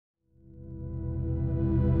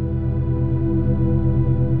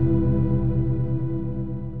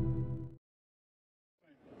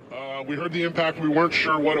We heard the impact. We weren't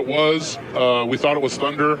sure what it was. We thought it was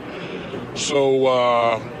thunder. So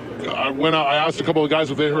I went out. I asked a couple of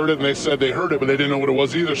guys if they heard it, and they said they heard it, but they didn't know what it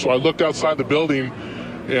was either. So I looked outside the building,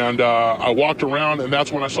 and I walked around, and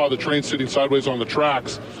that's when I saw the train sitting sideways on the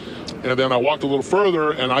tracks. And then I walked a little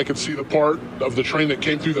further, and I could see the part of the train that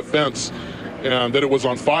came through the fence, and that it was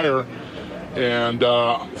on fire. And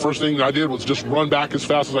first thing I did was just run back as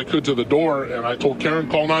fast as I could to the door, and I told Karen,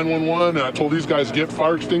 call 911, and I told these guys, get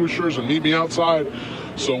fire extinguishers and meet me outside.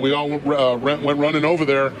 So we all went running over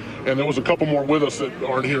there, and there was a couple more with us that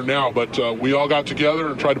aren't here now, but we all got together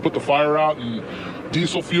and tried to put the fire out, and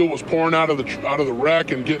diesel fuel was pouring out of the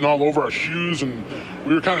wreck and getting all over our shoes, and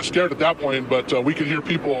we were kind of scared at that point, but we could hear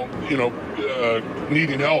people,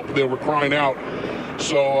 needing help. They were crying out.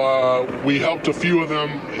 So we helped a few of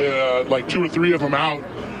them, like 2 or 3 of them out,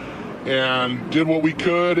 and did what we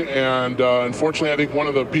could. And unfortunately, I think one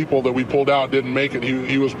of the people that we pulled out didn't make it.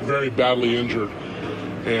 He was very badly injured.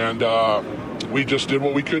 And we just did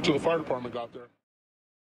what we could till the fire department got there.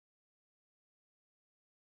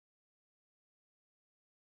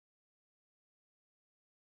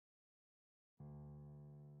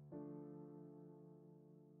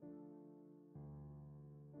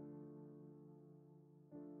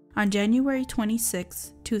 On January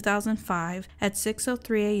 26, 2005, at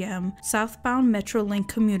 6:03 a.m., southbound Metrolink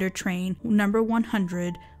commuter train number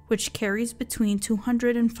 100, which carries between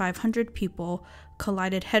 200 and 500 people,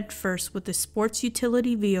 collided headfirst with a sports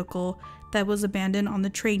utility vehicle that was abandoned on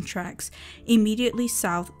the train tracks immediately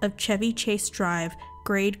south of Chevy Chase Drive,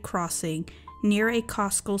 grade crossing, near a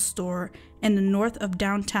Costco store in the north of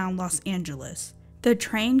downtown Los Angeles. The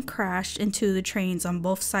train crashed into the trains on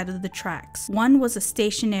both sides of the tracks. One was a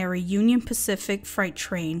stationary Union Pacific freight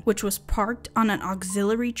train, which was parked on an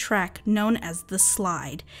auxiliary track known as the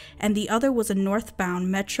Slide, and the other was a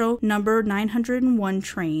northbound Metro number 901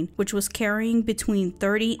 train, which was carrying between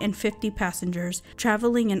 30 and 50 passengers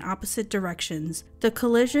traveling in opposite directions. The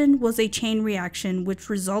collision was a chain reaction which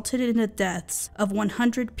resulted in the deaths of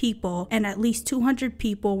 100 people, and at least 200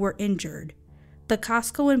 people were injured. The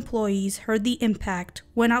Costco employees heard the impact,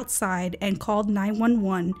 went outside, and called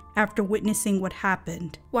 911 after witnessing what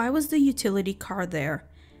happened. Why was the utility car there,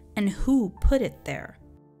 and who put it there?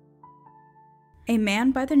 A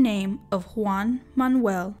man by the name of Juan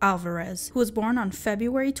Manuel Alvarez, who was born on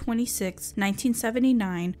February 26,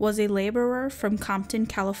 1979, was a laborer from Compton,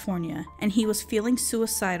 California, and he was feeling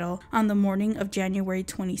suicidal on the morning of January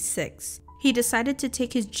 26. He decided to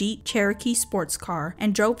take his Jeep Cherokee sports car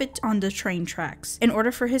and drove it on the train tracks in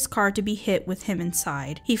order for his car to be hit with him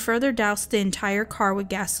inside. He further doused the entire car with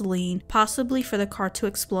gasoline, possibly for the car to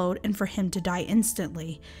explode and for him to die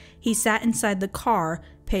instantly. He sat inside the car,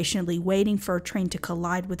 patiently waiting for a train to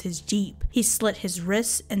collide with his Jeep. He slit his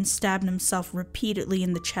wrists and stabbed himself repeatedly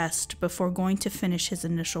in the chest before going to finish his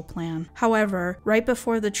initial plan. However, right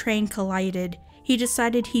before the train collided, he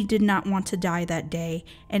decided he did not want to die that day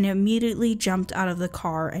and immediately jumped out of the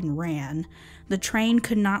car and ran. The train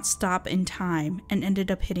could not stop in time and ended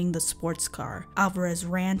up hitting the sports car. Alvarez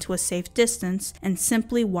ran to a safe distance and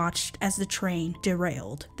simply watched as the train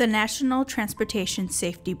derailed. The National Transportation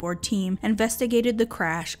Safety Board team investigated the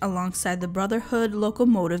crash alongside the Brotherhood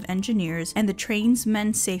Locomotive Engineers and the train's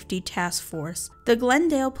Men's Safety Task Force. The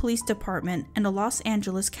Glendale Police Department and the Los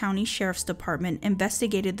Angeles County Sheriff's Department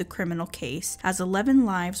investigated the criminal case, as 11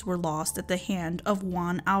 lives were lost at the hand of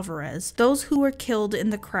Juan Alvarez. Those who were killed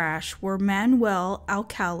in the crash were Manuel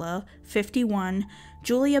Alcala, 51,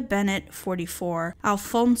 Julia Bennett, 44,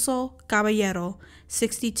 Alfonso Caballero,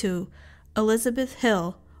 62, Elizabeth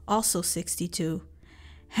Hill, also 62,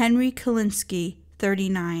 Henry Kalinsky,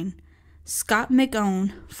 39, Scott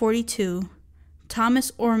McOwen, 42,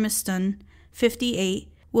 Thomas Ormiston,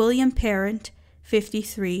 58, William Parent,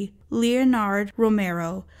 53, Leonard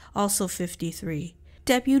Romero, also 53,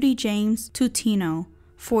 Deputy James Tutino,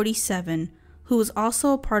 47, who was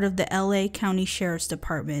also a part of the LA County Sheriff's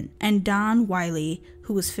Department, and Don Wiley,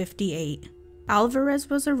 who was 58. Alvarez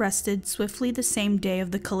was arrested swiftly the same day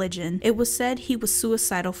of the collision. It was said he was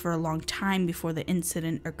suicidal for a long time before the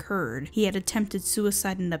incident occurred. He had attempted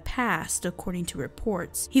suicide in the past, according to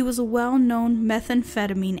reports. He was a well-known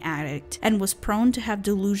methamphetamine addict and was prone to have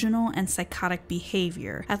delusional and psychotic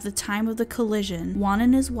behavior. At the time of the collision, Juan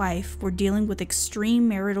and his wife were dealing with extreme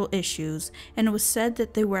marital issues, and it was said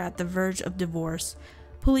that they were at the verge of divorce.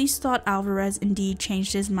 Police thought Alvarez indeed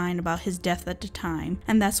changed his mind about his death at the time,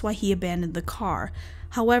 and that's why he abandoned the car.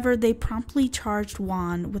 However, they promptly charged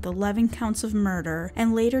Juan with 11 counts of murder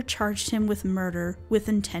and later charged him with murder with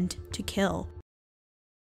intent to kill.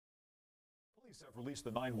 Police have released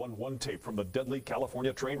the 911 tape from the deadly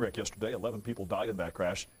California train wreck yesterday. 11 people died in that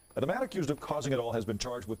crash. And the man accused of causing it all has been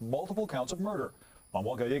charged with multiple counts of murder.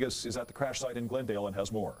 Manuel Gallegos is at the crash site in Glendale and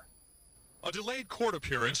has more. A delayed court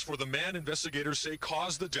appearance for the man investigators say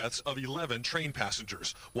caused the deaths of 11 train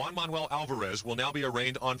passengers. Juan Manuel Alvarez will now be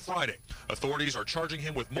arraigned on Friday. Authorities are charging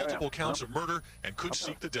him with multiple counts of murder and could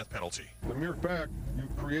seek the death penalty. The mere fact you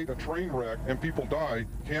create a train wreck and people die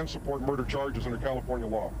can support murder charges under California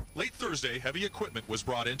law. Late Thursday, heavy equipment was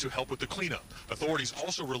brought in to help with the cleanup. Authorities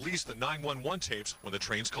also released the 911 tapes when the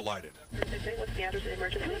trains collided. What's the address of the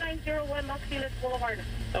emergency? 2901 Los Feliz Boulevard.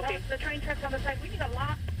 Okay. The train track's on the side. We need a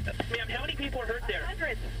lot. Ma'am, how many people are hurt there?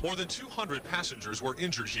 Hundreds. More than 200 passengers were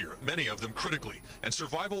injured here, many of them critically, and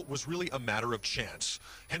survival was really a matter of chance.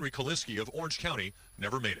 Henry Kalinsky of Orange County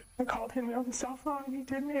never made it. I called him on the cell phone and he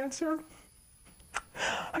didn't answer.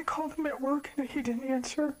 I called him at work and he didn't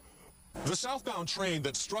answer. The southbound train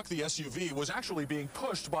that struck the SUV was actually being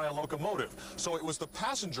pushed by a locomotive, so it was the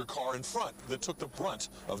passenger car in front that took the brunt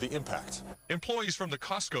of the impact. Employees from the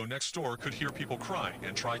Costco next door could hear people crying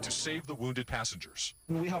and tried to save the wounded passengers.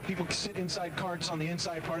 We help people sit inside carts on the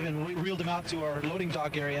inside part of it, and we reeled them out to our loading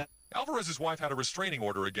dock area. Alvarez's wife had a restraining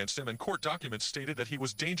order against him, and court documents stated that he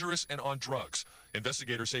was dangerous and on drugs.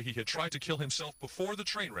 Investigators say he had tried to kill himself before the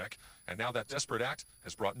train wreck, and now that desperate act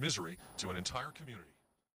has brought misery to an entire community.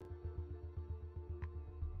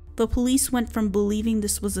 The police went from believing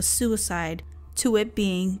this was a suicide to it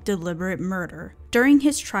being deliberate murder. During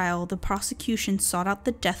his trial, the prosecution sought out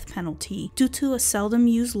the death penalty due to a seldom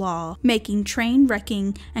used law making train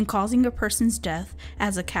wrecking and causing a person's death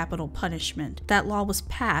as a capital punishment. That law was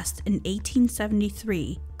passed in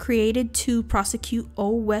 1873, created to prosecute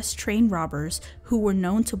Old West train robbers who were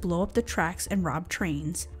known to blow up the tracks and rob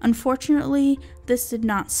trains. Unfortunately, this did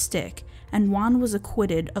not stick, and Juan was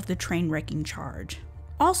acquitted of the train wrecking charge.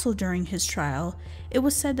 Also during his trial, it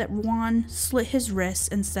was said that Juan slit his wrists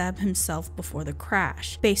and stabbed himself before the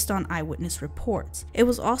crash, based on eyewitness reports. It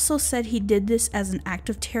was also said he did this as an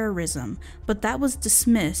act of terrorism, but that was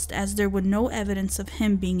dismissed as there was no evidence of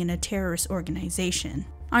him being in a terrorist organization.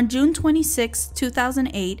 On June 26,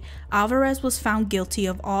 2008, Alvarez was found guilty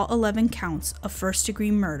of all 11 counts of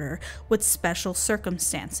first-degree murder with special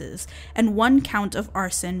circumstances, and 1 count of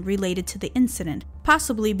arson related to the incident,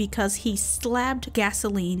 possibly because he slabbed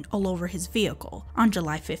gasoline all over his vehicle. On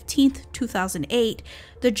July 15, 2008,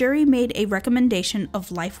 the jury made a recommendation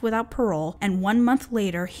of life without parole, and 1 month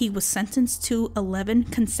later, he was sentenced to 11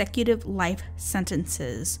 consecutive life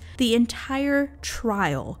sentences. The entire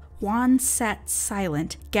trial, Juan sat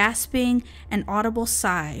silent, gasping and audible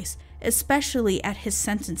sighs, especially at his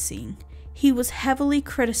sentencing. He was heavily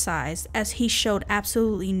criticized as he showed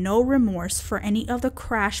absolutely no remorse for any of the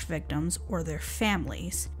crash victims or their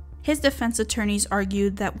families. His defense attorneys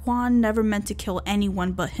argued that Juan never meant to kill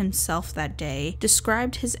anyone but himself that day,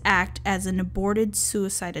 described his act as an aborted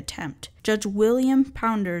suicide attempt. Judge William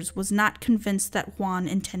Pounders was not convinced that Juan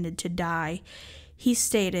intended to die. He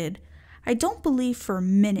stated, "I don't believe for a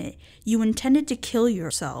minute you intended to kill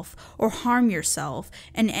yourself or harm yourself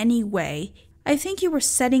in any way. I think you were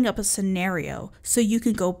setting up a scenario so you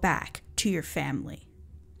could go back to your family."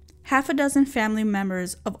 Half a dozen family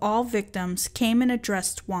members of all victims came and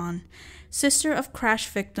addressed Juan. Sister of crash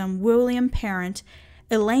victim William Parent,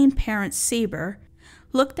 Elaine Parent Sieber,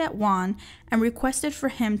 looked at Juan and requested for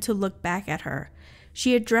him to look back at her.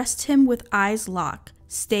 She addressed him with eyes locked,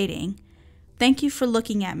 stating, "Thank you for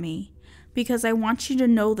looking at me, because I want you to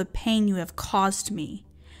know the pain you have caused me.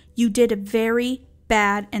 You did a very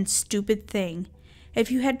bad and stupid thing. If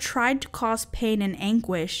you had tried to cause pain and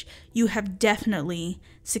anguish, you have definitely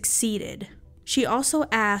succeeded." She also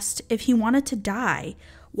asked if he wanted to die.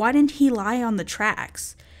 Why didn't he lie on the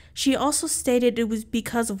tracks? She also stated it was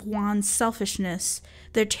because of Juan's selfishness.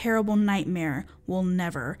 Their terrible nightmare will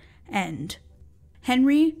never end.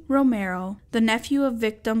 Henry Romero, the nephew of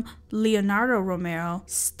victim Leonardo Romero,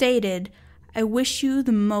 stated, "I wish you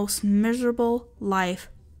the most miserable life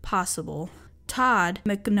possible." Todd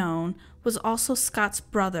McNone was also Scott's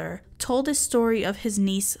brother, told a story of his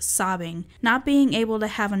niece sobbing, not being able to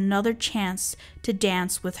have another chance to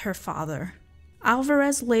dance with her father.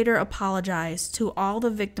 Alvarez later apologized to all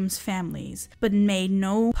the victims' families, but made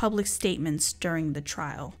no public statements during the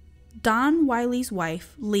trial. Don Wiley's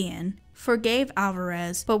wife, Leanne, forgave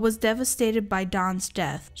Alvarez but was devastated by Don's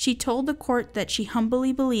death. She told the court that she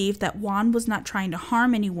humbly believed that Juan was not trying to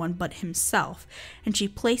harm anyone but himself, and she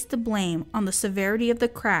placed the blame on the severity of the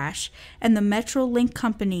crash and the Metrolink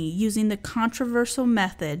company using the controversial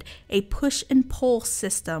method, a push and pull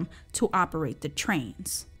system, to operate the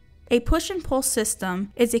trains. A push and pull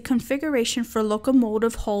system is a configuration for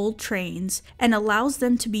locomotive hauled trains and allows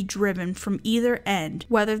them to be driven from either end,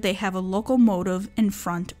 whether they have a locomotive in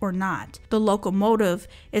front or not. The locomotive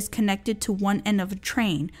is connected to one end of a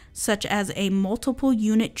train, such as a multiple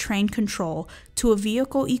unit train control, to a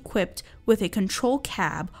vehicle equipped with a control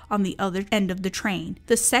cab on the other end of the train.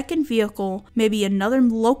 The second vehicle may be another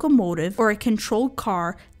locomotive or a controlled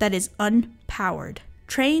car that is unpowered.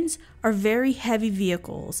 Trains are very heavy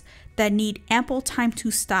vehicles that need ample time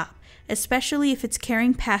to stop, especially if it's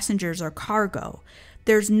carrying passengers or cargo.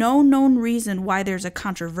 There's no known reason why there's a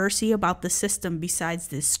controversy about the system besides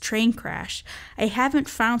this train crash. I haven't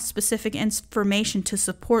found specific information to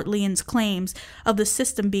support Leon's claims of the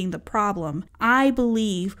system being the problem. I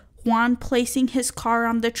believe Juan placing his car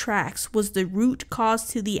on the tracks was the root cause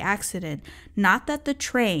to the accident, not that the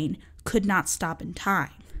train could not stop in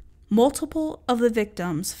time. Multiple of the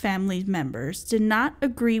victims' family members did not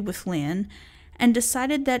agree with Leon and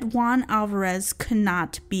decided that Juan Alvarez could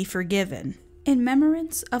not be forgiven. In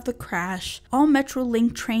remembrance of the crash, all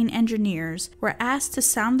Metrolink train engineers were asked to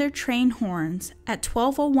sound their train horns at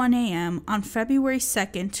 12:01 a.m. on February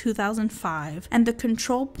 2, 2005, and the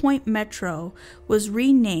Control Point Metro was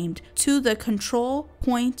renamed to the Control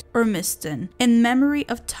Point Ormiston in memory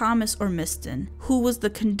of Thomas Ormiston, who was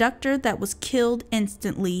the conductor that was killed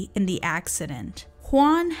instantly in the accident.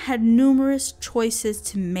 Juan had numerous choices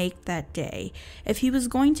to make that day. If he was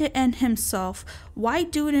going to end himself, why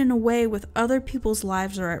do it in a way with other people's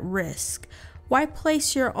lives are at risk? Why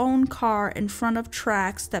place your own car in front of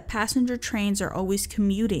tracks that passenger trains are always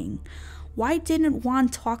commuting? Why didn't Juan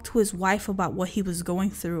talk to his wife about what he was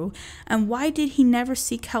going through? And why did he never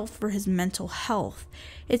seek help for his mental health?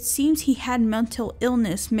 It seems he had mental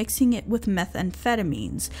illness mixing it with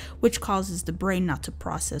methamphetamines, which causes the brain not to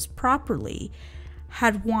process properly.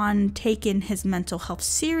 Had Juan taken his mental health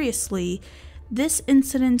seriously, this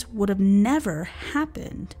incident would have never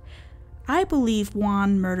happened. I believe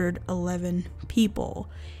Juan murdered 11 people.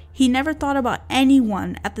 He never thought about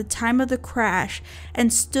anyone at the time of the crash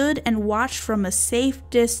and stood and watched from a safe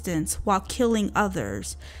distance while killing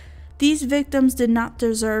others. These victims did not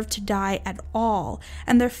deserve to die at all,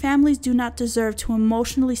 and their families do not deserve to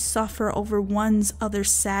emotionally suffer over one's other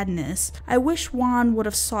sadness. I wish Juan would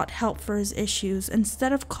have sought help for his issues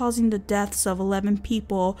instead of causing the deaths of 11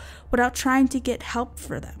 people without trying to get help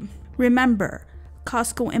for them. Remember,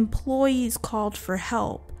 Costco employees called for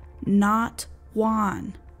help, not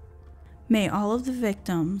Juan. May all of the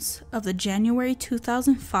victims of the January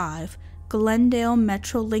 2005 Glendale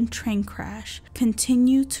Metrolink Train Crash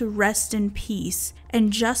continue to rest in peace,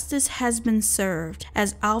 and justice has been served,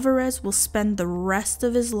 as Alvarez will spend the rest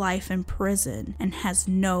of his life in prison and has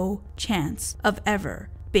no chance of ever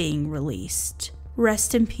being released.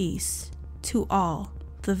 Rest in peace to all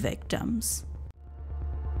the victims.